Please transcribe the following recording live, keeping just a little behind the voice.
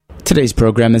Today's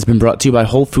program has been brought to you by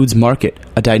Whole Foods Market,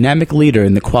 a dynamic leader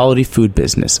in the quality food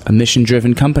business, a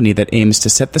mission-driven company that aims to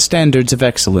set the standards of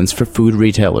excellence for food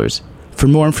retailers. For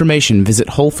more information, visit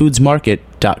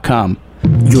WholeFoodsMarket.com.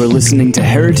 You're listening to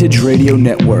Heritage Radio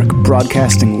Network,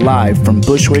 broadcasting live from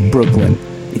Bushwick, Brooklyn.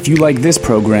 If you like this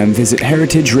program, visit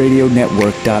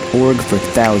heritageradionetwork.org for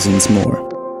thousands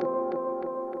more.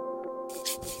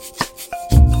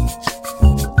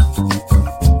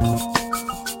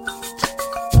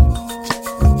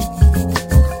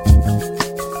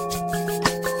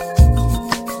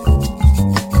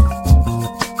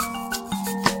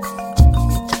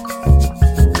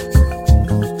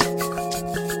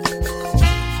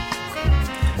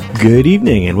 Good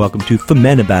evening, and welcome to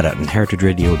Ferment About It on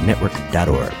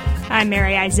heritageradionetwork.org. I'm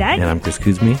Mary Izette. And I'm Chris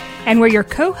Kuzmi. And we're your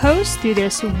co-hosts through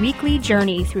this weekly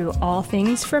journey through all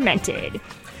things fermented.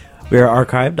 We are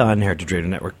archived on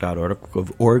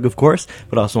heritageradionetwork.org, of course,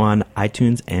 but also on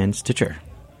iTunes and Stitcher.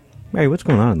 Mary, what's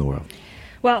going on in the world?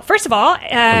 Well, first of all...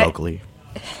 locally.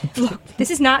 Look,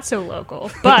 this is not so local,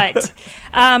 but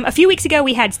a few weeks ago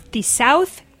we had the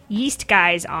South Yeast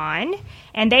guys on,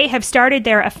 and they have started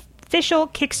their official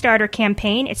Kickstarter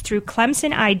campaign. It's through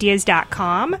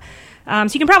ClemsonIdeas.com. So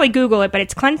you can probably Google it, but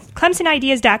it's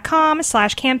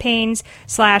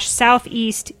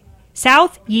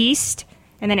ClemsonIdeas.com/campaigns/South-Yeast,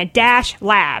 and then a dash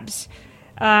labs.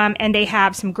 And they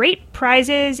have some great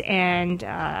prizes and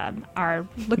are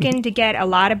looking to get a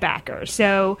lot of backers.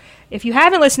 So if you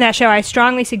haven't listened to that show, I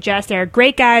strongly suggest. They're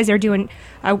great guys. They're going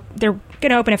to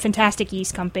open a fantastic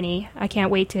yeast company. I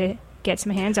can't wait to get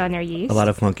some hands on their yeast. A lot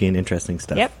of funky and interesting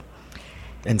stuff. Yep.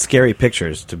 And scary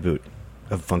pictures to boot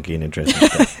of funky and interesting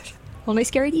stuff. Only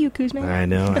scary to you, Kuzma. I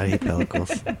know. I hate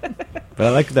pellicles. But I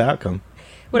like the outcome.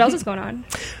 What else is going on?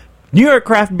 New York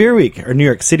Craft Beer Week, or New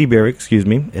York City Beer Week, excuse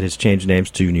me. It has changed names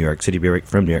to New York City Beer Week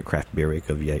from New York Craft Beer Week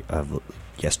of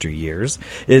yesteryears.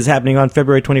 It is happening on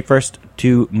February 21st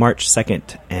to March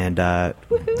 2nd, and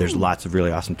there's lots of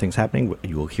really awesome things happening.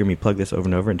 You will hear me plug this over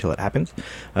and over until it happens.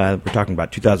 We're talking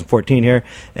about 2014 here,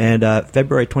 and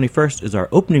February 21st is our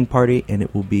opening party, and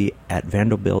it will be at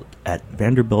Vanderbilt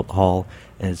Hall,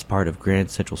 and it's part of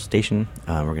Grand Central Station.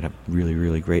 We're going to have a really,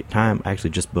 really great time. I actually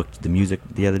just booked the music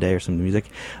the other day, or some music.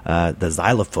 The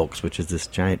Xylofolks, which is this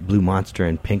giant blue monster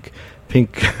and pink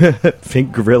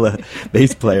gorilla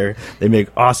bass player. They make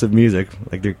awesome music.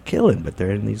 Like, they're killing, but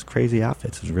they're in these crazy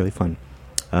outfits. It's really fun.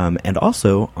 And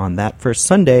also, on that first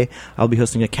Sunday, I'll be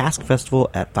hosting a cask festival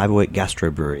at 508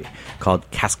 Gastro Brewery called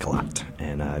Cask-A-Lot.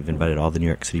 And I've invited all the New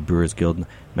York City Brewers Guild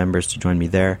members to join me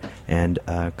there, and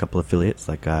a couple affiliates,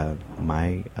 like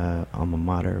my alma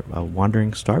mater,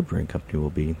 Wandering Star Brewing Company, will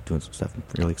be doing some stuff. I'm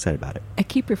really excited about it. I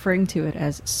keep referring to it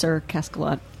as Sir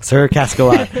Cask-A-Lot. Sir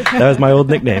Cask-A-Lot. That was my old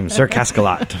nickname, Sir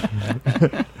Cask-A-Lot.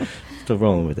 Still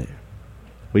rolling with it.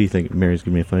 What do you think? Mary's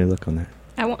giving me a funny look on that.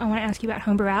 I want to ask you about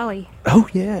Homebrew Alley. Oh,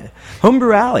 yeah.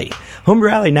 Homebrew Alley.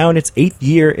 Homebrew Alley, now in its 8th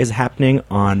year, is happening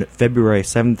on February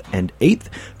 7th and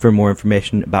 8th. For more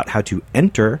information about how to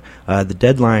enter, the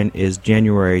deadline is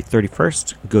January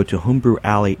 31st. Go to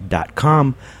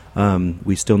homebrewalley.com.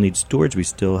 We still need stewards. We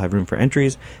still have room for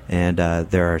entries. And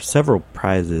there are several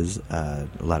prizes, a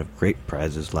lot of great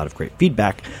prizes, a lot of great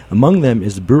feedback. Among them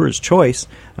is the Brewer's Choice,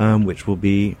 which will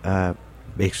be...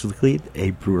 basically,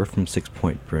 a brewer from 6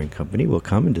 Point Brewing Company will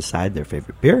come and decide their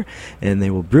favorite beer, and they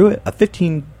will brew it, a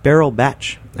 15-barrel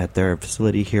batch at their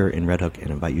facility here in Red Hook, and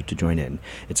invite you to join in.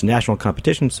 It's a national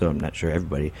competition, so I'm not sure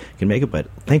everybody can make it, but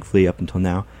thankfully, up until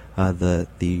now, the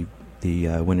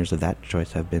winners of that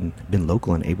choice have been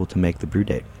local and able to make the brew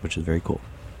date, which is very cool.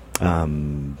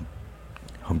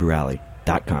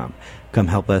 Homebrewalley.com. Come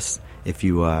help us if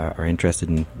you are interested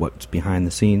in what's behind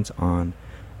the scenes on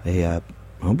a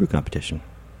homebrew competition.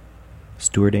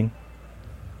 Stewarding,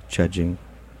 judging,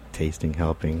 tasting,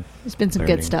 helping. There's been some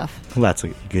learning. good stuff. Lots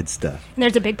of good stuff. And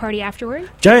there's a big party afterward?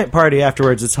 Giant party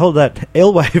afterwards. It's held at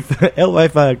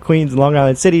Alewife Queens in Long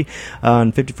Island City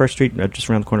on 51st Street,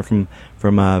 just around the corner from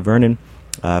Vernon.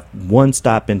 One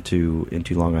stop into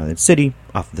Long Island City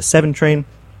off of the 7 train.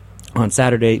 On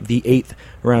Saturday, the 8th,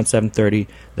 around 7:30,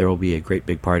 there will be a great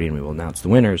big party, and we will announce the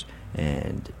winners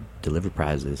and deliver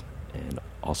prizes and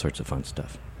all sorts of fun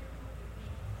stuff.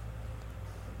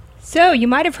 So, you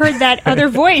might have heard that other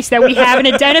voice that we haven't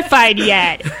identified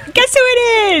yet. Guess who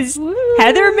it is? Woo.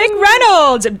 Heather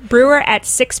McReynolds, brewer at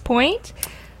 6 Point.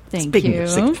 Speaking of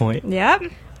 6 Point. Yep.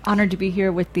 Honored to be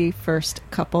here with the first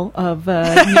couple of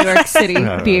New York City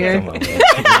beer.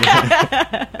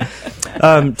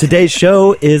 Today's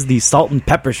show is the Salt and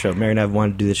Pepper Show. Mary and I have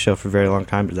wanted to do this show for a very long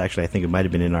time. But actually, I think it might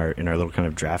have been in our little kind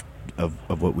of draft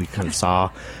of what we kind of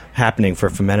saw happening for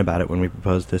Ferment about it when we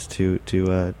proposed this to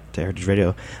Heritage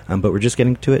Radio. But we're just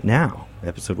getting to it now.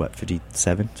 Episode,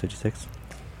 57, 56?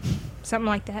 Something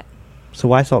like that. So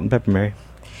why salt and pepper, Mary?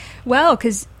 Well,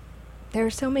 because there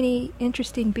are so many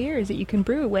interesting beers that you can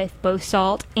brew with both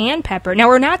salt and pepper. Now,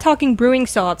 we're not talking brewing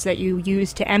salts that you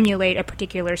use to emulate a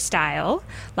particular style,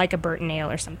 like a Burton ale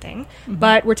or something,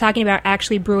 but we're talking about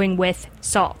actually brewing with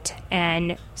salt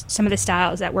and some of the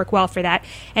styles that work well for that.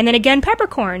 And then again,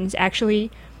 peppercorns.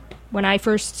 Actually, when I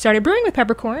first started brewing with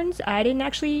peppercorns, I didn't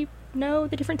actually know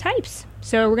the different types.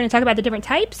 So we're going to talk about the different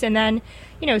types and then,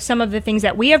 some of the things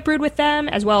that we have brewed with them,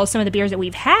 as well as some of the beers that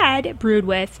we've had brewed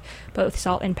with both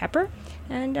salt and pepper.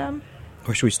 And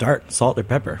where should we start? Salt or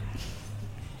pepper?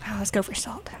 Let's go for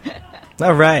salt.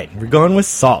 All right, we're going with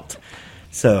salt.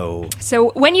 So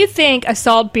when you think a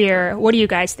salt beer, what do you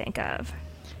guys think of?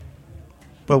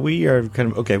 But we are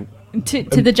kind of okay. To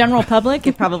the general public,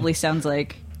 it probably sounds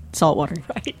like salt water.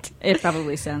 Right. It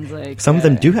probably sounds like Some of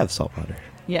them do have salt water.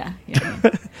 Yeah.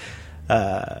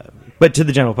 But to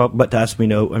the general public, but to us, we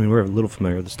know. I mean, we're a little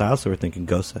familiar with the style, so we're thinking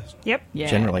Gosa. Yep. Yeah.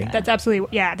 Generally, That's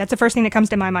absolutely that's the first thing that comes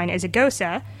to my mind is a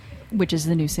Gosa. Which is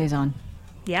the new saison.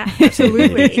 Yeah,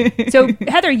 absolutely. So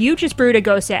Heather, you just brewed a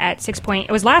Gosa at 6 Point.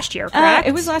 It was last year, correct?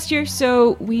 It was last year.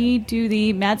 So we do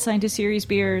the Mad Scientist Series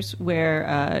beers,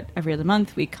 where every other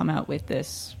month we come out with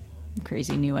this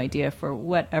crazy new idea for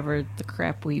whatever the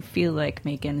crap we feel like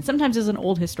making. Sometimes it's an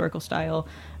old historical style.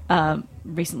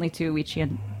 Recently, too, we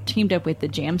teamed up with the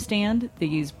Jam Stand,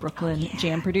 these Brooklyn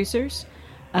jam producers.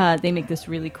 They make this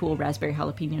really cool raspberry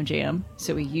jalapeno jam,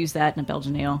 so we use that in a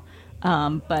Belgian ale.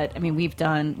 But I mean, we have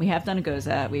done a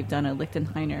Goza, we've done a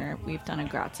Lichtenheiner, we've done a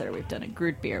Gratzer, we've done a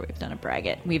Groot beer, we've done a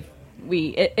Braggot.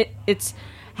 It's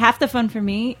half the fun for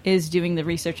me is doing the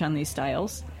research on these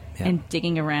styles and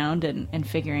digging around and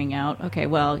figuring out. Okay,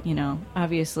 well,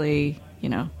 obviously,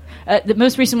 the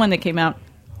most recent one that came out,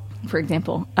 for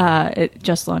example, it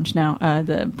just launched now,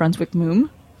 the Brunswick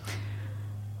Moom.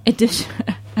 It did.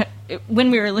 When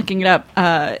we were looking it up,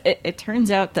 it turns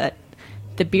out that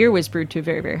the beer was brewed to a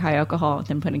very, very high alcohol,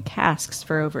 then put in casks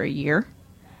for over a year,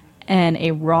 and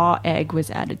a raw egg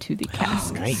was added to the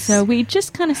cask. Nice. So we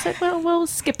just kind of said, well, we'll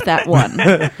skip that one.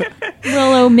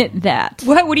 We'll omit that.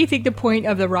 What do you think the point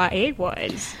of the raw egg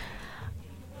was?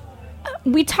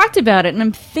 We talked about it, and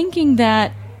I'm thinking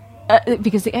that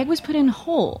because the egg was put in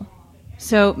whole.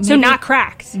 So not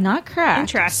cracked. Not cracked.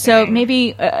 Interesting. So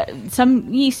maybe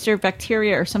some yeast or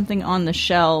bacteria or something on the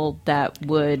shell that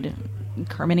would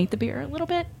carbonate the beer a little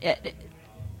bit.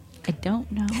 I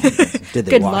don't know. Did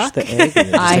they Good wash luck. the egg? Is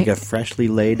it just like a freshly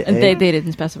laid egg? They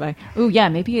didn't specify. Oh, yeah,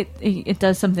 maybe it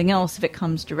does something else if it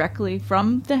comes directly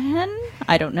from the hen.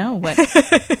 I don't know what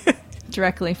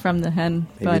directly from the hen.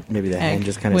 But Maybe the hen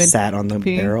just kind of sat on the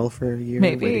barrel for a year.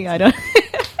 Maybe, I don't.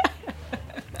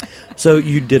 So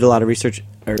you did a lot of research,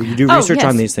 or you do research yes.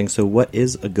 on these things. So what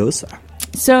is a Gosa?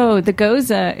 So the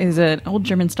Goza is an old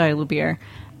German style beer.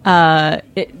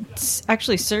 It's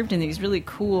actually served in these really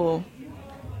cool.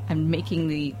 I'm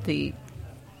making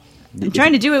I'm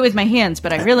trying to do it with my hands,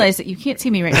 but I realize that you can't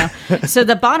see me right now. So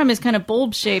the bottom is kind of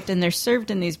bulb-shaped, and they're served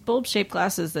in these bulb-shaped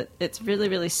glasses that it's really,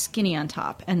 really skinny on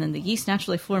top. And then the yeast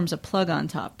naturally forms a plug on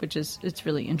top, it's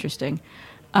really interesting.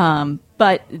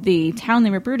 But the town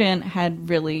they were brewed in had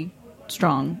really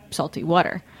strong, salty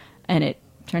water. And it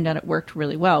turned out it worked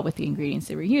really well with the ingredients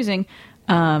they were using.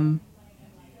 And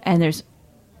there's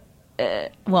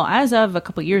as of a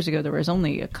couple years ago, there was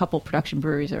only a couple production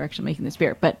breweries that were actually making this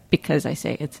beer. But because I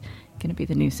say it's going to be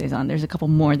the new saison, there's a couple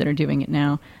more that are doing it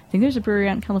now. I think there's a brewery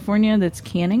out in California that's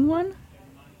canning one.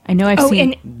 I know I've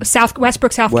seen... in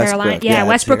Westbrook, South Carolina. yeah, Yeah,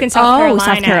 Westbrook and South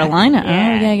Carolina. South Carolina.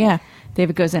 Yeah. Oh, yeah. They have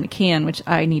a goes in a can, which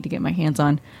I need to get my hands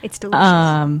on. It's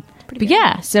delicious. But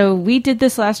yeah, so we did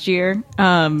this last year,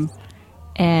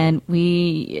 and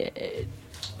we...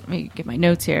 let me get my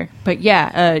notes here. But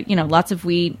yeah, lots of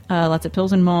wheat, lots of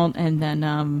Pilsen malt, and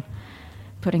then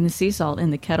putting the sea salt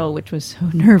in the kettle, which was so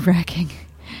nerve-wracking.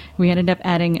 We ended up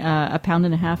adding 1.5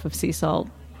 pounds of sea salt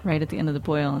right at the end of the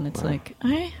boil, and it's like,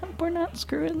 I hope we're not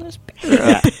screwing this beer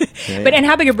up. But and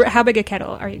how big a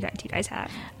kettle do you guys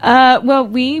have? Well,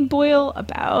 we boil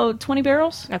about 20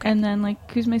 barrels, Okay. and then like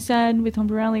Kuzma said, with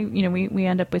Homebrew Alley, we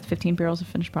end up with 15 barrels of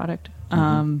finished product.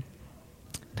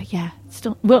 But yeah,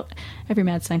 still, every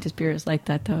Mad Scientist beer is like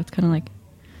that, though. It's kind of like,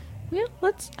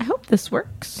 I hope this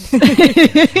works. And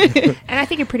I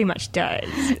think it pretty much does.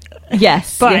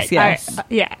 Yes, But yes.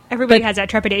 everybody has that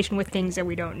trepidation with things that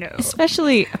we don't know.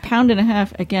 Especially 1.5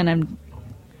 pounds. Again, I'm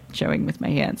showing with my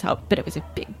hands but it was a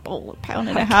big bowl,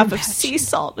 1.5 pounds of sea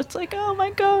salt. It's like, oh my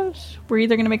gosh, we're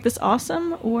either going to make this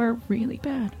awesome or really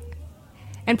bad.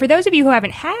 And for those of you who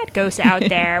haven't had Gose out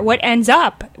there, what ends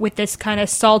up with this kind of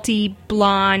salty,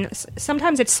 blonde,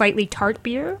 sometimes it's slightly tart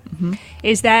beer,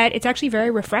 is that it's actually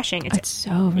very refreshing. It's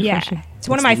so refreshing. Yeah, it's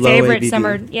one of my It's low favorite ABV.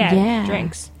 summer Yeah.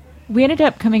 drinks. We ended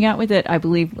up coming out with it, I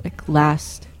believe, like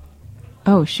last.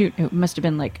 Oh shoot! It must have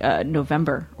been like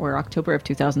November or October of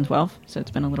 2012. So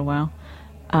it's been a little while.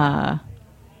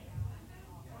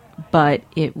 But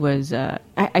it was. I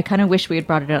kind of wish we had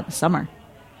brought it out in the summer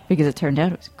because it turned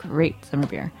out it was a great summer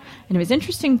beer, and it was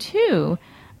interesting too.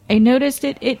 I noticed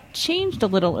it changed a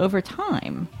little over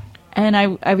time, and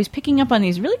I was picking up on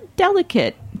these really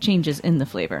delicate changes in the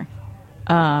flavor.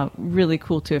 Really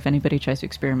cool too if anybody tries to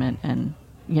experiment, and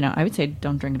I would say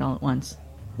don't drink it all at once.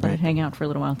 Let it hang out for a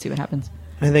little while and see what happens.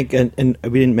 I think, and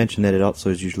we didn't mention that it also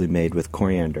is usually made with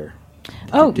coriander.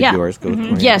 Oh, Did yeah. yours go with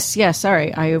coriander? Yes,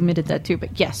 sorry. I omitted that too.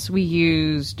 But yes, we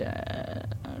used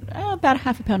about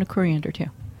half a pound of coriander too.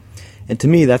 And to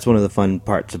me, that's one of the fun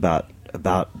parts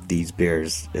about these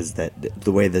beers is that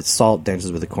the way that salt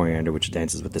dances with the coriander, which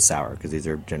dances with the sour, because these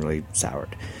are generally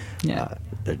soured. Yeah.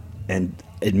 And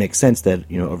it makes sense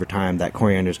that, over time, that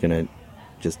coriander is going to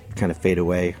just kind of fade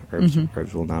away.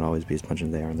 Herbs will not always be as pungent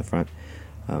as they are in the front.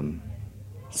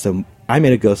 So I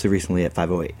made a Gose recently at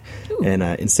 508. Ooh. And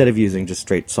instead of using just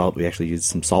straight salt, we actually used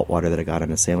some salt water that I got on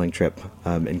a sailing trip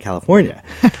in California.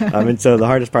 And so the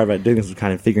hardest part about doing this was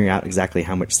kind of figuring out exactly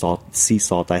how much sea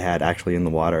salt I had actually in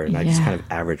the water. And I just kind of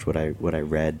averaged what I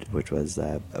read, which was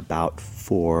about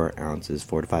 4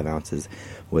 to 5 ounces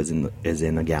is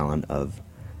in a gallon of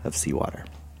seawater.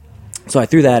 So I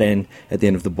threw that in at the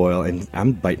end of the boil, and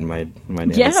I'm biting my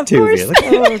nails Yeah, of too. course.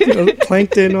 Like,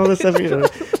 plankton, all this stuff.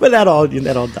 But that all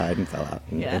died and fell out,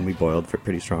 and we boiled for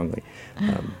pretty strongly.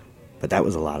 But that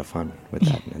was a lot of fun with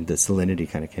that, and the salinity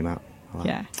kind of came out a lot.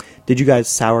 Yeah. Did you guys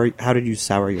sour? How did you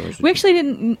sour yours? We actually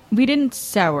didn't. We didn't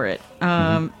sour it.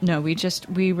 No,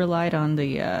 we relied on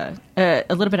the a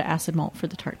little bit of acid malt for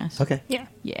the tartness. Okay.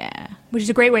 Yeah. Which is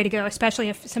a great way to go, especially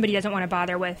if somebody doesn't want to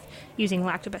bother with using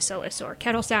lactobacillus or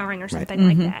kettle souring or something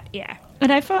like that. Yeah.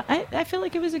 And I feel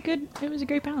like it was a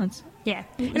great balance. Yeah.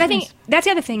 It was And I think nice. that's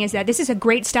the other thing is that this is a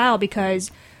great style because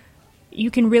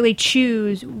you can really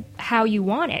choose how you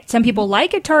want it. Some people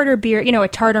like a tartar beer, a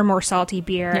tartar, more salty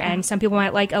beer, and some people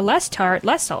might like a less tart,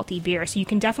 less salty beer. So you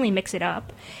can definitely mix it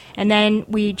up. And then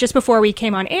just before we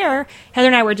came on air, Heather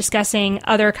and I were discussing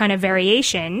other kind of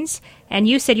variations. And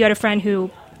you said you had a friend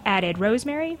who added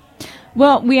rosemary.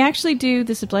 Well, we actually do.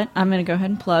 This is Blend. I'm going to go ahead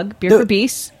and plug Beer Do for it.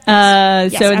 Beasts. So it's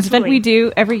an event absolutely. we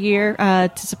do every year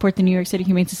to support the New York City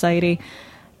Humane Society.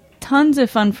 Tons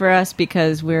of fun for us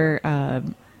because we're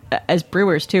as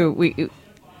brewers too.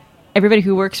 Everybody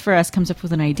who works for us comes up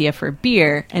with an idea for a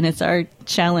beer, and it's our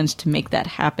challenge to make that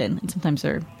happen. And sometimes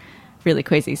they're really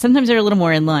crazy. Sometimes they're a little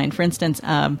more in line. For instance,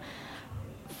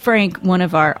 Frank, one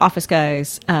of our office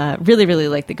guys, really, really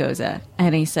liked the Gose,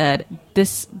 and he said,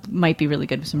 this might be really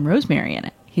good with some rosemary in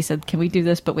it. He said, can we do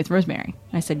this but with rosemary?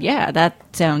 I said, yeah, that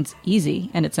sounds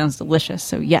easy, and it sounds delicious,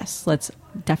 so yes, let's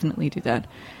definitely do that.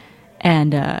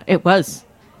 And it was.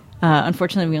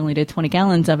 Unfortunately, we only did 20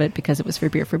 gallons of it because it was for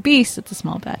Beer for Beasts. It's a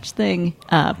small batch thing.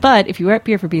 But if you were at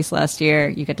Beer for Beasts last year,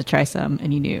 you got to try some,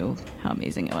 and you knew how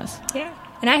amazing it was. Yeah.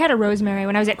 And I had a rosemary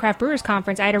when I was at Craft Brewers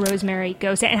Conference. I had a rosemary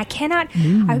Gose, and I cannot.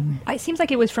 It seems like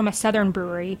it was from a southern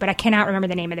brewery, but I cannot remember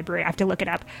the name of the brewery. I have to look it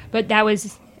up. But that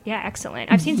was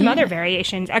excellent. I've seen some other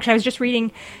variations. Actually, I was just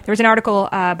reading. There was an article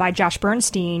by Josh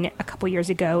Bernstein a couple years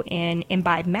ago in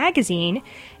Imbibe magazine,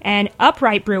 and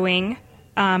Upright Brewing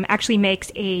actually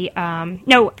makes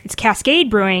it's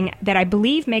Cascade Brewing that I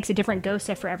believe makes a different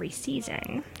Gose for every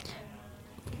season.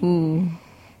 Ooh.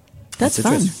 That's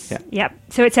fun. interesting. Yeah. Yep.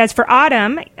 So it says for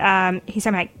autumn, he's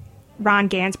talking about Ron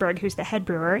Gansberg, who's the head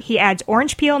brewer. He adds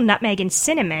orange peel, nutmeg, and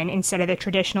cinnamon instead of the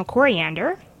traditional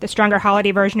coriander. The stronger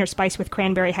holiday version are spiced with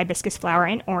cranberry, hibiscus flower,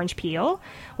 and orange peel,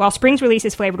 while spring's release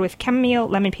is flavored with chamomile,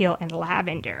 lemon peel, and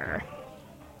lavender.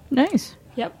 Nice.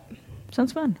 Yep.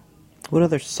 Sounds fun. What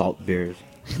other salt beers?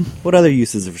 What other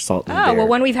uses of salt in beer? Oh, well,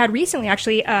 one we've had recently,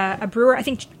 actually, a brewer, I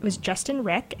think it was Justin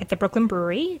Rick at the Brooklyn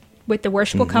Brewery, with the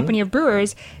Worshipful Company of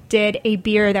Brewers, did a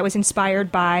beer that was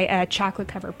inspired by a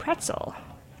chocolate-covered pretzel.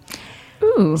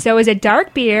 Ooh. So it was a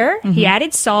dark beer. He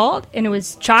added salt, and it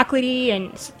was chocolatey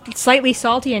and slightly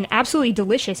salty and absolutely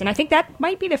delicious. And I think that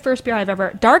might be the first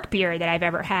dark beer that I've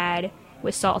ever had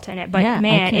with salt in it. But Yeah, I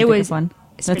man, can't it think was of one.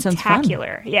 That sounds fun.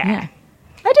 spectacular. Yeah.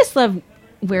 I just love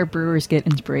where brewers get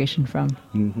inspiration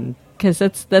from. Because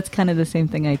that's kind of the same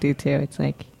thing I do too. It's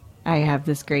like I have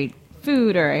this great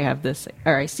food, or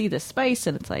I see this spice,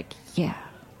 and it's like, yeah,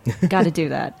 got to do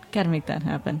that. Got to make that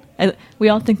happen. We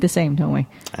all think the same, don't we?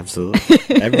 Absolutely.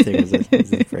 Everything is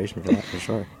inspiration for that, for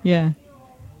sure. Yeah.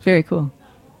 Very cool.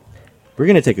 We're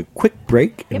going to take a quick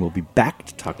break, and we'll be back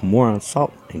to talk more on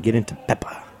salt and get into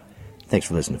pepper. Thanks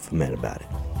for listening to Ferment About It.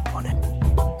 On it.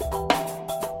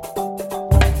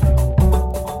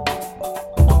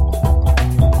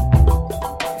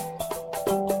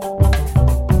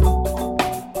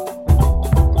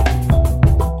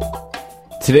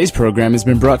 Today's program has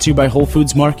been brought to you by Whole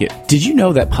Foods Market. Did you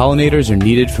know that pollinators are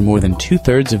needed for more than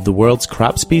 2/3 of the world's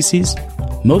crop species?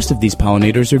 Most of these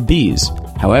pollinators are bees.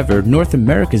 However, North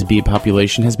America's bee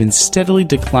population has been steadily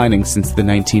declining since the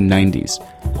 1990s.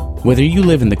 Whether you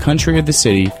live in the country or the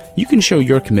city, you can show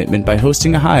your commitment by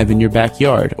hosting a hive in your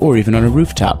backyard or even on a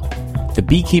rooftop. The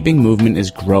beekeeping movement is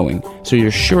growing, so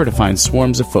you're sure to find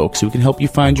swarms of folks who can help you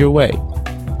find your way.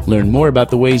 Learn more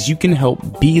about the ways you can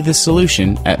help be the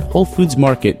solution at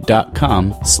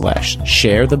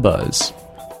WholeFoodsMarket.com/sharethebuzz.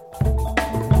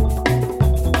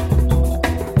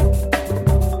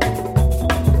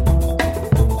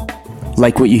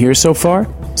 Like what you hear so far?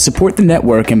 Support the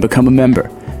network and become a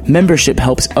member. Membership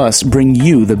helps us bring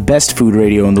you the best food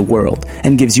radio in the world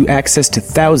and gives you access to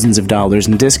thousands of dollars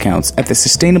in discounts at the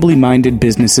sustainably minded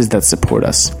businesses that support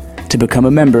us. To become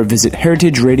a member, visit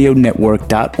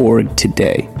heritageradionetwork.org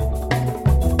today.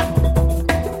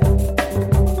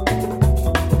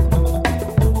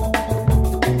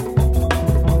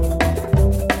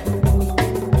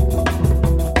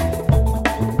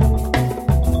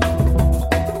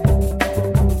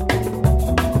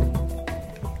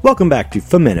 Welcome back to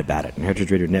Ferment About It on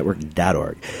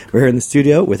heritageradionetwork.org. We're here in the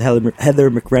studio with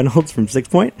Heather McReynolds from 6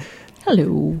 Point.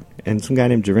 Hello. And some guy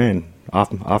named Duran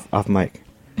off mic.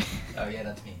 Oh, yeah,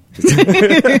 that's me.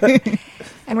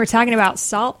 And we're talking about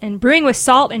salt and brewing with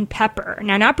salt and pepper.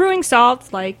 Now, not brewing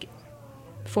salt like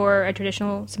for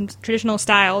some traditional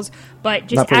styles, but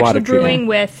just Not for actually water brewing treatment,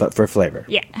 with... but for flavor.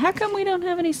 Yeah. How come we don't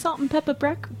have any salt and pepper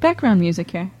background music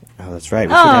here? Oh, that's right.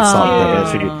 We should have salt and pepper.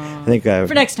 That should be, I think,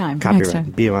 For next time.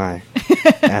 Copyright. BMI.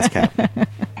 ASCAP.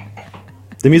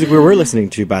 The music we were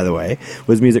listening to, by the way,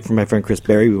 was music from my friend Chris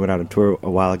Berry. We went out on tour a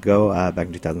while ago, back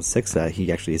in 2006.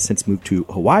 He actually has since moved to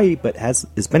Hawaii, but is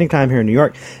spending time here in New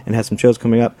York and has some shows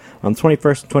coming up on the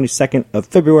 21st and 22nd of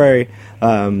February,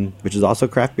 which is also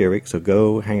Craft Beer Week. So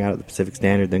go hang out at the Pacific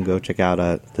Standard, then go check out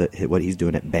what he's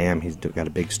doing at BAM. He's got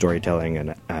a big storytelling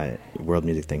and world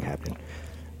music thing happening.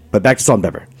 But back to salt and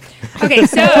pepper. Okay,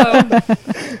 so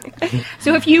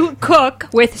if you cook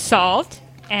with salt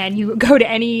and you go to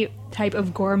any type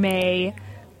of gourmet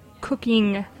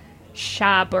cooking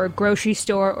shop or grocery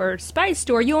store or spice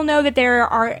store, you'll know that there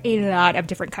are a lot of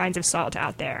different kinds of salt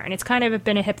out there. And it's kind of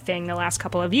been a hip thing the last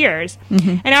couple of years.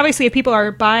 Mm-hmm. And obviously, if people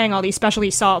are buying all these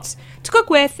specialty salts to cook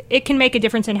with, it can make a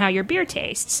difference in how your beer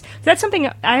tastes. So that's something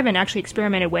I haven't actually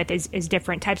experimented with is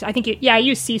different types. I think, I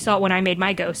used sea salt when I made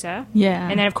my Gosa. Yeah.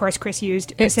 And then, of course, Chris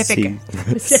used Pacific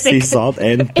sea salt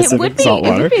and Pacific salt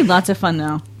water. It would be lots of fun,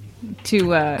 though.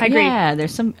 I agree. Yeah,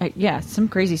 there's some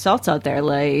crazy salts out there.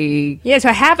 So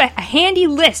I have a handy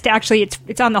list. Actually,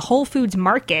 it's on the Whole Foods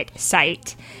Market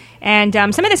site, and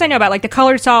some of this I know about, like the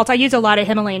colored salts. I use a lot of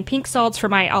Himalayan pink salts for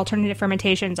my alternative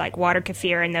fermentations, like water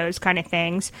kefir and those kind of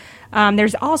things.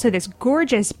 There's also this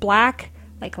gorgeous black,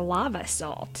 like lava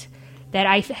salt that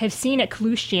I have seen at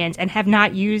Kalustian's and have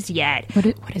not used yet.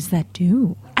 What does that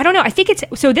do? I don't know. I think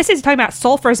this is talking about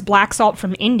sulfurous black salt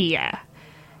from India.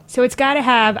 So it's got to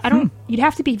have, you'd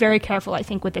have to be very careful, I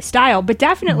think, with the style, but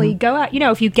definitely go out,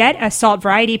 if you get a salt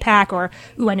variety pack I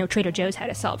know Trader Joe's had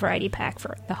a salt variety pack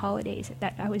for the holidays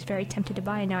that I was very tempted to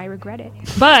buy and now I regret it.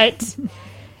 But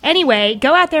anyway,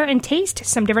 go out there and taste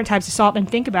some different types of salt and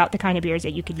think about the kind of beers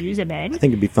that you could use them in. I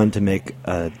think it'd be fun to make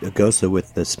a Gosa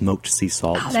with the smoked sea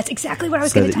salt. Oh, that's exactly what I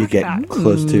was going to talk about. So that you get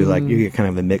close to, you get kind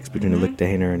of a mix between a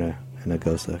Lichtenhainer and a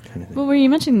Gosa kind of thing. Well, when you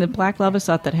mentioned the black lava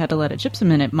salt that had a lot of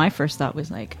gypsum in it, my first thought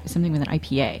was like something with an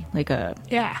IPA,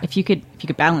 if you could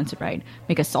balance it right,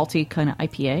 make a salty kind of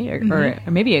IPA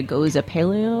or maybe a Gosa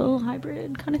paleo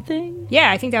hybrid kind of thing. Yeah,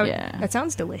 I think that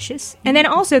sounds delicious. And then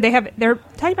also they're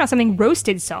talking about something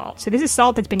roasted salt. So this is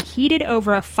salt that's been heated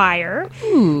over a fire,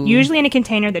 usually in a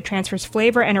container that transfers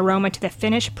flavor and aroma to the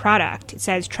finished product. It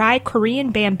says try Korean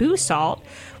bamboo salt,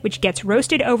 which gets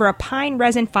roasted over a pine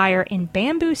resin fire in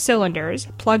bamboo cylinders,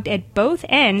 plugged at both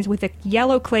ends with a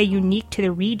yellow clay unique to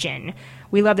the region.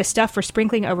 We love the stuff for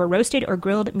sprinkling over roasted or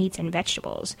grilled meats and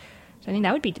vegetables. So I think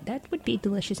that would be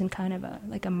delicious in kind of a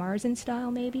Marzen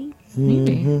style, maybe,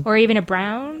 or even a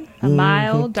brown, a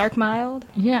mild, dark mild.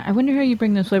 Yeah, I wonder how you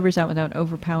bring those flavors out without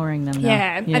overpowering them.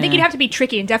 Yeah, I think you'd have to be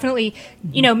tricky and definitely,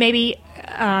 maybe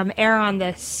err on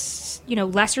the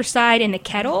lesser side in the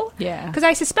kettle. Yeah. Because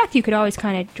I suspect you could always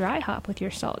kind of dry hop with your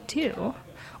salt, too.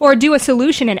 Or do a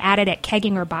solution and add it at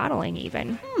kegging or bottling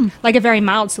even. Like a very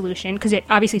mild solution, because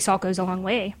obviously salt goes a long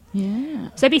way. Yeah.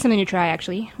 So that'd be something to try,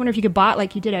 actually. I wonder if you could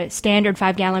like you did a standard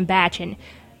 5-gallon batch, and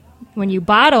when you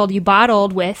bottled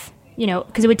with,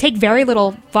 because it would take very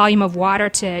little volume of water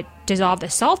to dissolve the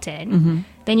salt in.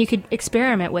 Then you could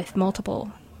experiment with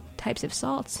multiple types of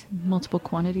salts. Multiple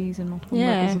quantities and multiple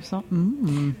levels of salt.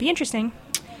 Be interesting.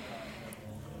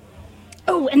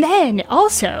 Oh, and then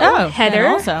also,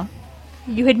 Heather,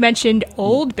 you had mentioned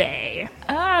Old Bay.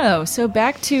 Oh, so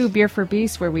back to Beer for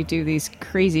Beasts, where we do these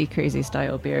crazy, crazy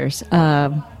style beers.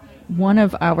 One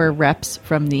of our reps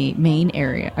from the Maryland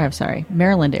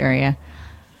area,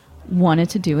 wanted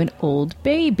to do an Old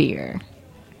Bay beer.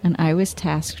 And I was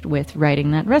tasked with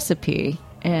writing that recipe.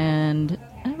 And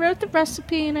I wrote the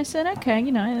recipe and I said, okay,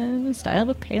 the style of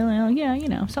a pale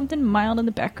ale, something mild in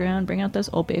the background, bring out those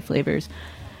Old Bay flavors.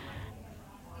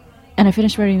 And I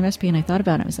finished writing the recipe and I thought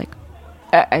about it. I was like,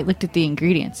 I looked at the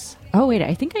ingredients. Oh, wait,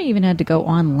 I think I even had to go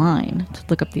online to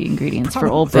look up the ingredients for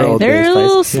Old Bay. They're a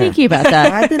little sneaky about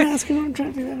that. I've been asking them, trying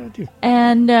to figure that out too.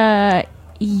 And,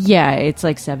 it's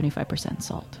like 75%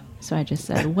 salt. So I just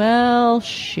said, well,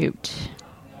 shoot.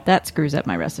 That screws up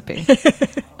my recipe.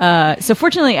 So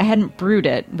fortunately, I hadn't brewed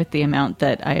it with the amount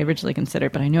that I originally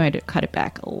considered, but I knew I had to cut it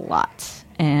back a lot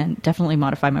and definitely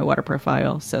modify my water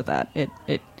profile so that it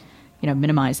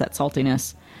minimized that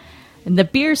saltiness. And the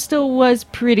beer still was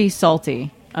pretty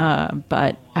salty,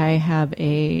 but I have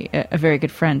a very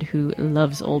good friend who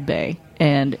loves Old Bay,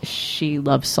 and she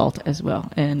loves salt as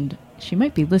well. And she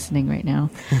might be listening right now.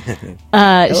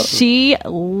 She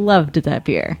loved that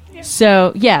beer.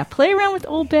 So, play around with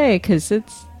Old Bay because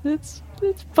it's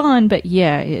fun. But,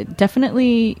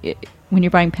 definitely when you're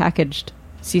buying packaged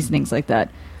seasonings like that,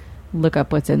 look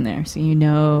up what's in there so you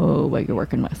know what you're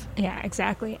working with. Yeah,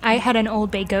 exactly. I had an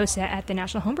Old Bay Gosa at the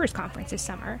National Homebrewers Conference this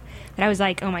summer that I was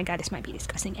like, oh my God, this might be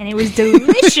disgusting. And it was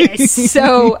delicious.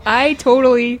 So I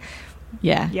totally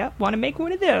want to make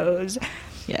one of those.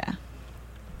 Yeah.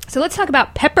 So let's talk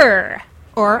about pepper,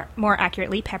 or more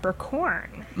accurately,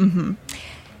 peppercorn. Mm-hmm.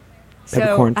 So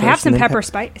Peppercorn I have first some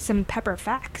and then some pepper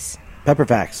facts. Pepper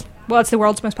facts. Well, it's the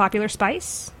world's most popular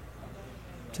spice.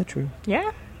 Is that true?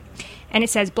 Yeah. And it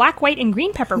says black, white, and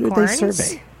green peppercorns. Who did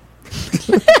they survey?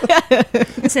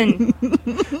 Listen,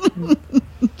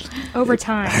 over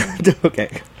time.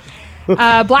 Okay.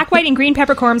 Black, white, and green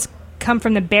peppercorns come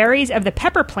from the berries of the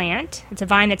pepper plant. It's a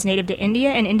vine that's native to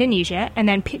India and Indonesia. And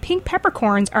then pink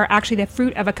peppercorns are actually the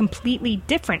fruit of a completely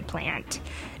different plant,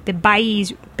 the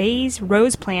Bayes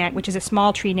rose plant, which is a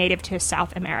small tree native to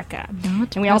South America.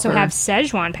 And we also have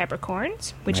Szechuan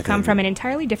peppercorns, which come from an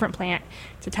entirely different plant.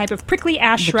 It's a type of prickly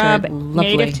ash shrub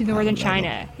native to northern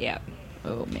China. Yeah.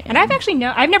 Oh, man. And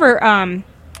I've never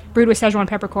brewed with Szechuan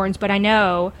peppercorns, but I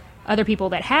know other people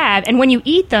that have. And when you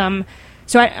eat them,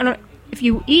 so I don't know, if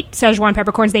you eat Szechuan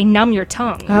peppercorns, they numb your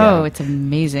tongue. Oh, it's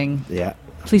amazing. Yeah.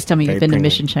 Please tell me you've been to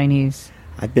Mission Chinese.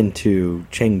 I've been to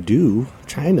Chengdu,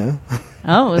 China.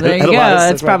 Oh, well, there you go.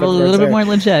 That's probably a little bit more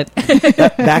legit.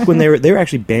 Back when they were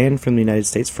actually banned from the United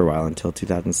States for a while until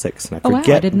 2006, and I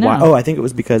forget I didn't know. why. Oh, I think it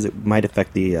was because it might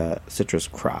affect the citrus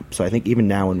crop. So I think even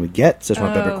now, when we get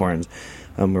Szechuan peppercorns,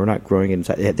 we're not growing it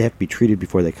inside. They have to be treated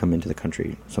before they come into the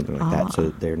country, something like that. So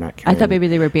they're not. I thought maybe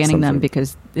they were banning them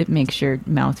because it makes your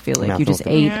mouth feel like you just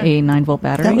ate a 9-volt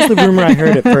battery. That was the rumor I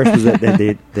heard at first, was that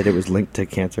that it was linked to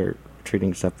cancer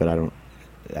treating stuff, but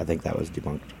I think that was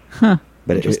debunked. Huh.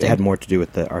 But it had more to do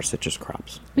with our citrus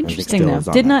crops. Interesting,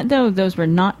 though. Those were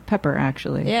not pepper,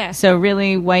 actually. Yeah. So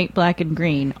really, white, black, and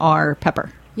green are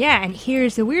pepper. Yeah, and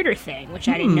here's the weirder thing, which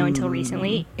I didn't know until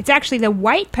recently. It's actually the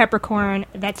white peppercorn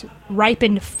that's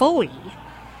ripened fully.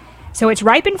 So it's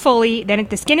ripened fully, then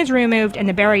the skin is removed, and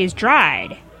the berry is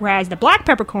dried. Whereas the black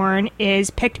peppercorn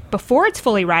is picked before it's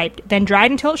fully ripe, then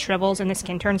dried until it shrivels and the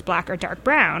skin turns black or dark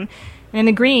brown. And then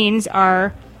the greens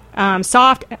are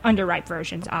soft, underripe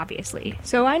versions, obviously.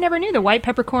 So I never knew the white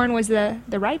peppercorn was the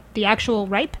actual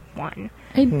ripe one.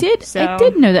 I did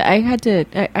know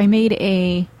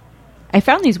that. I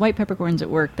found these white peppercorns at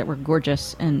work that were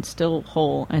gorgeous and still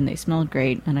whole, and they smelled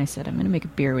great. And I said, I'm going to make a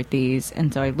beer with these.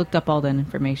 And so I looked up all that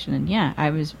information, and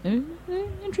it was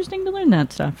interesting to learn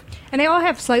that stuff. And they all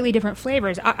have slightly different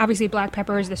flavors. Obviously, black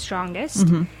pepper is the strongest.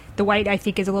 Mm-hmm. The white, I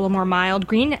think, is a little more mild.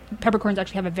 Green peppercorns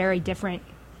actually have a very different,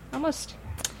 almost...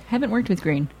 Haven't worked with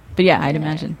green, but I'd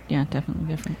imagine. Yeah, definitely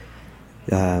different.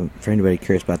 For anybody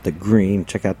curious about the green,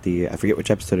 check out I forget which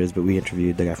episode it is, but we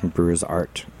interviewed the guy from Brewer's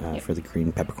Art for the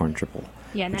green peppercorn triple,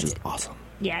 which is awesome.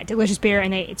 Yeah, delicious beer,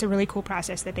 and it's a really cool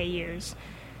process that they use.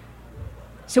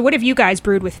 So what have you guys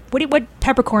brewed with? What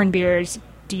peppercorn beers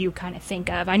do you kind of think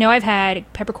of? I know I've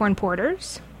had peppercorn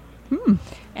porters.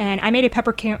 And I made a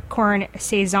peppercorn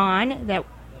saison that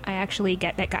I actually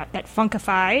got that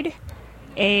funkified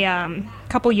a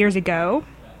couple years ago.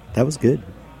 That was good.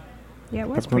 Yeah, it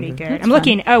was Peppercorn pretty good. good. That's I'm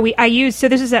looking. I used. So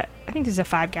this is I think this is a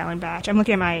 5-gallon batch. I'm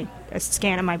looking at a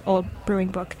scan of my old brewing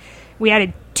book. We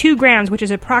added 2 grams, which is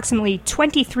approximately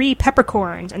 23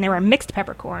 peppercorns, and they were mixed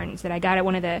peppercorns that I got at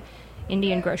one of the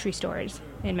Indian grocery stores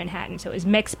in Manhattan. So it was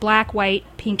mixed black, white,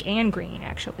 pink, and green,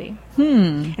 actually.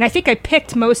 And I think I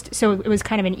picked most, so it was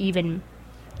kind of an even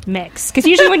mix. Because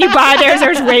usually when you buy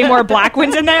there's way more black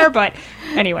ones in there, but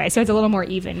anyway, so it's a little more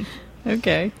even.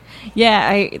 Okay.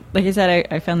 Yeah, like I said,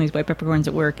 I found these white peppercorns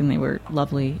at work, and they were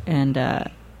lovely. And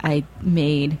I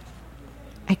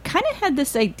kind of had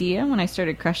this idea when I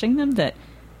started crushing them that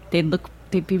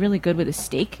they'd be really good with a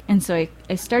steak. And so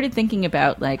I started thinking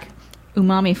about, like,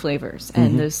 umami flavors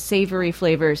and those savory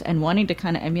flavors and wanting to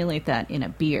kind of emulate that in a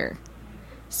beer.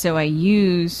 So I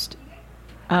used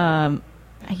a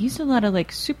lot of,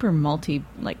 like, super malty,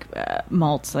 like,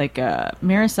 malts, like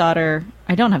Maris Otter.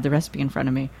 I don't have the recipe in front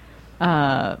of me.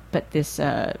 But this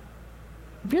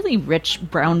really rich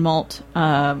brown malt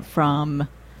from,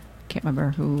 can't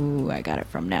remember who I got it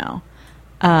from now.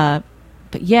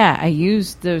 But yeah, I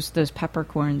used those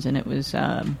peppercorns, and it was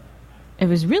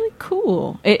really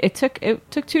cool. It took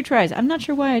 2 tries. I'm not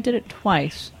sure why I did it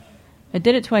twice. I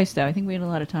did it twice, though. I think we had a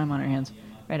lot of time on our hands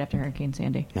right after Hurricane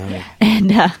Sandy. Oh, yeah. And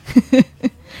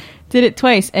did it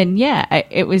twice. And yeah,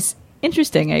 it was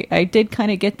interesting. I did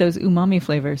kind of get those umami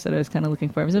flavors that I was kind of looking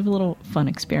for. It was a little fun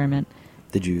experiment.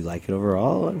 Did you like it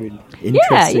overall? I mean,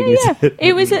 Yeah.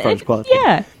 It was quality?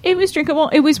 it was drinkable.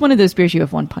 It was one of those beers you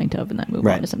have 1 pint of and then move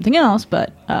on to something else.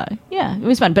 But yeah, it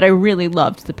was fun. But I really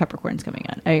loved the peppercorns coming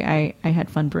out. I had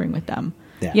fun brewing with them.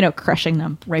 Yeah. Crushing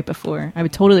them right before. I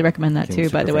would totally recommend that Seems too.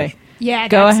 By the super way, fresh. Yeah,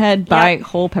 go that's- ahead, buy yeah.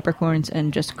 whole peppercorns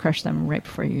and just crush them right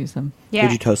before you use them. Yeah.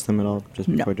 Did you toast them at all just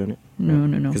before doing it? No.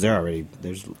 Because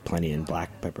there's plenty in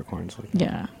black peppercorns.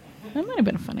 Yeah, that might have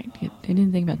been a fun idea. I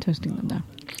didn't think about toasting them though.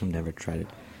 I've never tried it.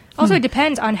 Also, it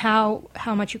depends on how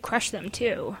much you crush them,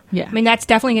 too. Yeah. I mean, that's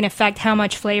definitely going to affect how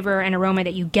much flavor and aroma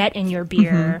that you get in your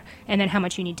beer, and then how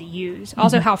much you need to use.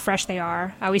 Also, how fresh they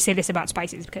are. I always say this about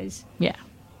spices because, Yeah.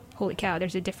 holy cow,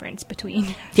 there's a difference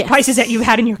between Yes. spices that you've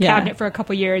had in your Yeah. cabinet for a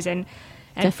couple years and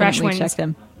Definitely fresh ones. check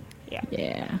them. Yeah.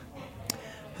 Yeah.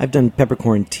 I've done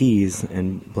peppercorn teas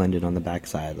and blended on the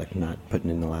backside, like not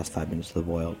putting in the last 5 minutes of the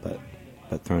boil, but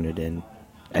throwing it in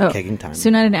at kegging time. So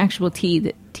not an actual tea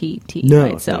No, by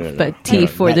itself, no. but tea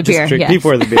for Not the just beer. drink Yes. tea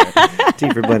for the beer. Tea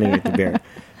for blending with the beer.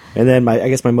 And then I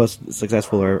guess my most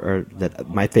successful or that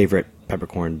my favorite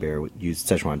peppercorn beer used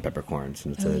Szechuan peppercorns,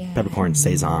 and it's a peppercorn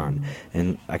saison.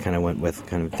 And I kind of went with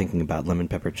kind of thinking about lemon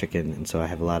pepper chicken, and so I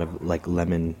have a lot of like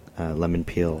lemon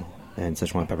peel and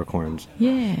Szechuan peppercorns.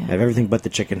 Yeah. I have everything but the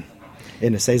chicken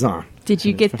in a saison. Did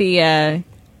you get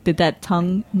did that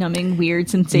tongue numbing weird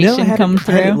sensation No, I had come it,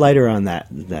 I had through? it lighter on that.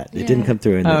 It didn't come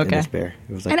through in this beer.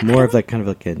 It was like And more of like kind of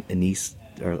like an anise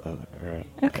or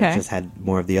Okay. it just had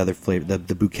more of the other flavor.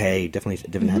 The bouquet definitely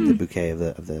had the bouquet of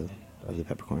the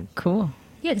peppercorn. Cool.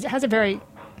 Yeah, because it has a very...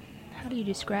 How do you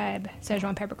describe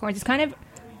Szechuan peppercorns? It's kind of...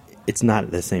 It's not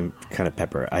the same kind of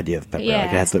pepper idea of pepper. Yeah. Like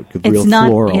it has the It's real not-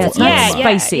 floral. yeah, it's not aroma.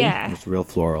 spicy. Yeah. It's real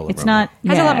floral. It's aroma. not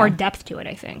Has a lot yeah. more depth to it,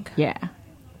 I think. Yeah.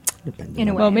 Depending in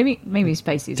a on- way. Well, maybe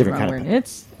spicy is the Different wrong kind word.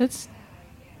 of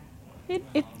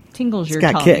It tingles It's your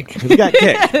got tongue. kick. It's got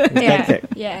kick. It's got Yeah, kick.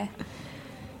 yeah.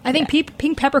 I think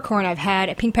pink peppercorn. I've had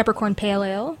a pink peppercorn pale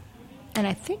ale, and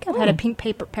I think I've had a pink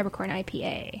peppercorn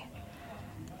IPA.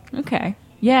 Okay.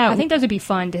 Yeah. I think those would be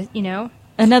fun to,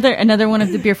 Another one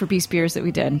of the Beer for Beast beers that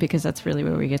we did, because that's really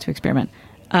where we get to experiment.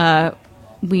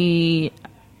 We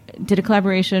did a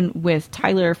collaboration with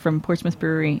Tyler from Portsmouth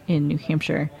Brewery in New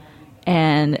Hampshire,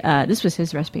 and this was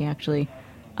his recipe actually,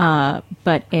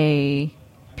 but a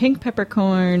pink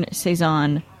peppercorn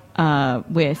saison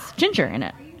with ginger in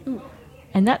it,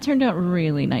 and that turned out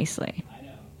really nicely.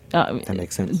 That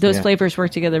makes sense. Those yeah. flavors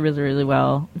work together really, really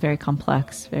well. Very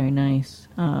complex, very nice.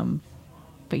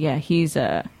 But yeah, he's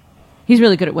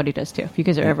really good at what he does too. If you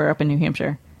guys are ever up in New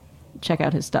Hampshire, check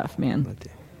out his stuff, man.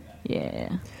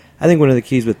 Yeah. I think one of the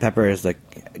keys with pepper is like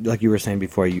you were saying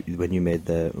before, when you made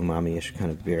the umami-ish kind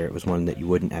of beer, it was one that you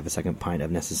wouldn't have a second pint of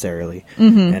necessarily.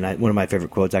 Mm-hmm. And one of my favorite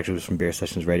quotes actually was from Beer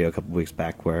Sessions Radio a couple of weeks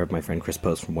back, where my friend Chris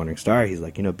Post from Wandering Star, he's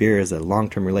like, beer is a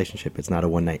long-term relationship. It's not a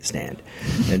one-night stand.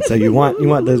 And so you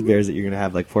want those beers that you're going to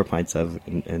have like 4 pints of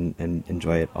and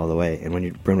enjoy it all the way. And when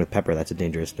you burn with pepper,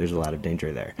 there's a lot of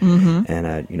danger there. Mm-hmm.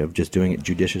 And just doing it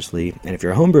judiciously. And if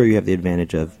you're a home brewer, you have the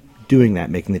advantage of doing that,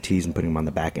 making the teas and putting them on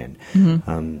the back end.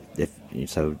 Mm-hmm.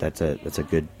 That's a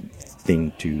good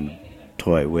thing to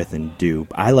toy with and do.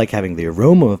 I like having the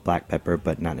aroma of black pepper,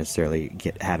 but not necessarily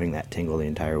having that tingle the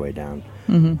entire way down.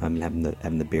 Having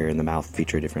the beer in the mouth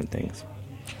feature different things.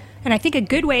 And I think a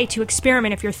good way to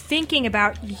experiment if you're thinking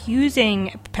about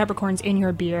using peppercorns in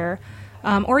your beer,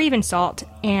 or even salt,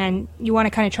 and you want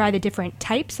to kind of try the different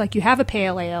types, like you have a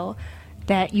pale ale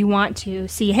that you want to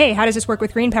see, hey, how does this work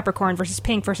with green peppercorn versus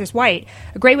pink versus white?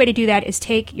 A great way to do that is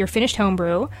take your finished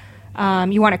homebrew.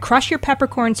 You want to crush your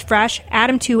peppercorns fresh, add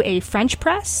them to a French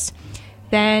press,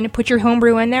 then put your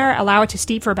homebrew in there, allow it to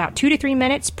steep for about 2 to 3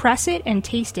 minutes, press it, and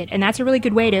taste it. And that's a really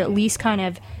good way to at least kind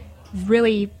of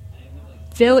really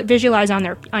visualize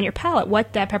on your palate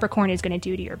what that peppercorn is going to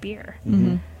do to your beer.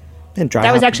 Mm-hmm. And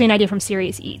that was actually an idea from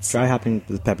Serious Eats. Dry hopping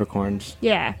with peppercorns.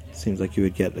 Yeah. Seems like you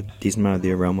would get a decent amount of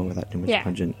the aroma without too much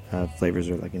pungent flavors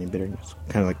or like any bitterness.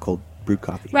 Kind of like cold brewed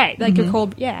coffee. Right, like your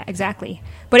cold, exactly.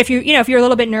 But if if you're a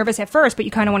little bit nervous at first, but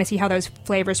you kind of want to see how those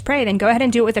flavors play, then go ahead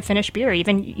and do it with a finished beer.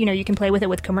 Even, you can play with it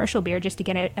with commercial beer just to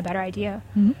get a better idea.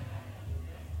 Mm-hmm.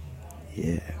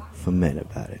 Yeah, ferment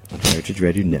about it on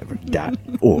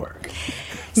heritageradionetwork.org.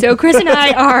 So Chris and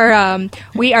I are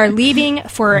leaving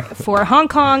for Hong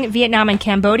Kong, Vietnam, and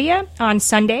Cambodia on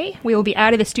Sunday. We will be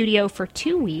out of the studio for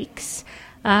 2 weeks.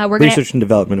 Research and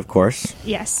development, of course.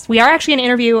 Yes. We are actually going to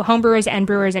interview homebrewers and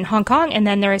brewers in Hong Kong, and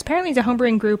then there is apparently a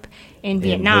homebrewing group in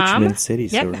Vietnam. Ho Chi Minh City.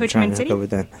 Yep, so Ho Chi Minh City. Over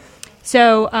then.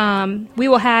 So we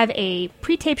will have a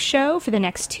pre-taped show for the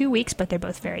next 2 weeks, but they're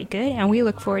both very good, and we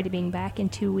look forward to being back in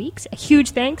 2 weeks. A huge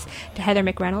thanks to Heather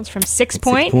McReynolds from Six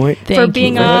Point for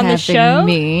being on the show.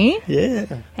 Me. Yeah.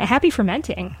 And happy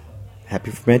fermenting.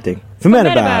 Happy fermenting. Ferment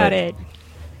about it.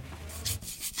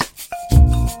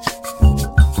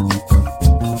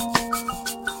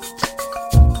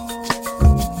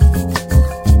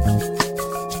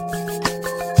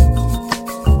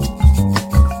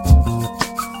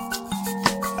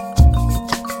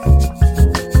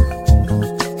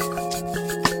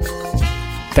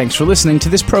 Thanks for listening to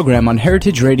this program on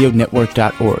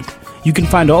heritageradionetwork.org. You can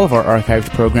find all of our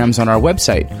archived programs on our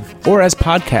website or as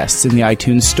podcasts in the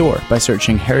iTunes Store by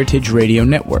searching Heritage Radio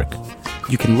Network.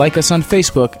 You can like us on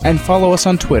Facebook and follow us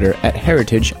on Twitter at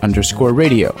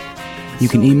 @heritage_radio. You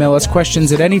can email us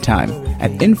questions at any time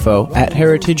at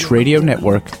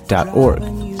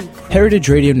info@heritageradionetwork.org. Heritage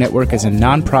Radio Network is a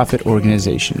non-profit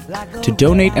organization. To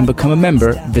donate and become a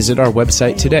member, visit our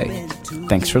website today.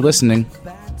 Thanks for listening.